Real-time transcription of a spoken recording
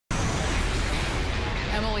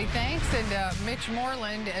Emily, thanks. And Mitch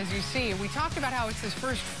Moreland, as you see, we talked about how it's his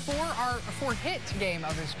first four-hit game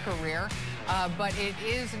of his career, but it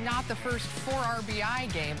is not the first 4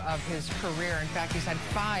 RBI game of his career. In fact, he's had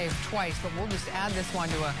 5 twice, but we'll just add this one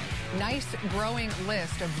to a nice growing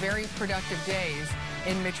list of very productive days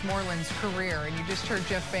in Mitch Moreland's career. And you just heard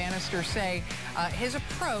Jeff Bannister say his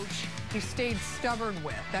approach he stayed stubborn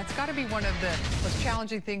with. That's got to be one of the most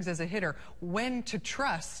challenging things as a hitter, when to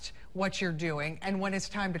trust what you're doing and when it's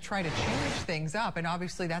time to try to change things up. And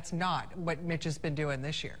obviously that's not what Mitch has been doing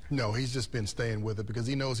this year. No, he's just been staying with it because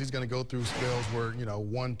he knows he's going to go through spells where,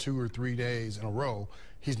 1, 2, or 3 days in a row,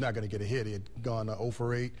 he's not going to get a hit. He had gone 0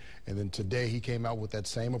 for 8, and then today he came out with that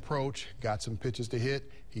same approach, got some pitches to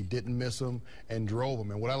hit, he didn't miss them, and drove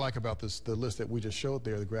them. And what I like about the list that we just showed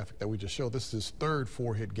there, the graphic that we just showed, this is his 3rd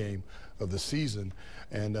 4-hit game of the season,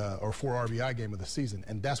 and or 4 RBI game of the season.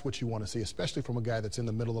 And that's what you want to see, especially from a guy that's in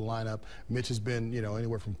the middle of the lineup. Mitch has been,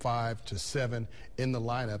 anywhere from 5 to 7 in the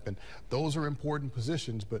lineup, and those are important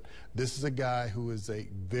positions, but this is a guy who is a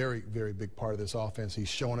very, very big part of this offense. He's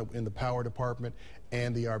shown it in the power department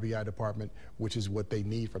and the RBI department, which is what they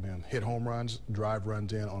need from him. Hit home runs, drive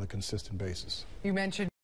runs in on a consistent basis. You mentioned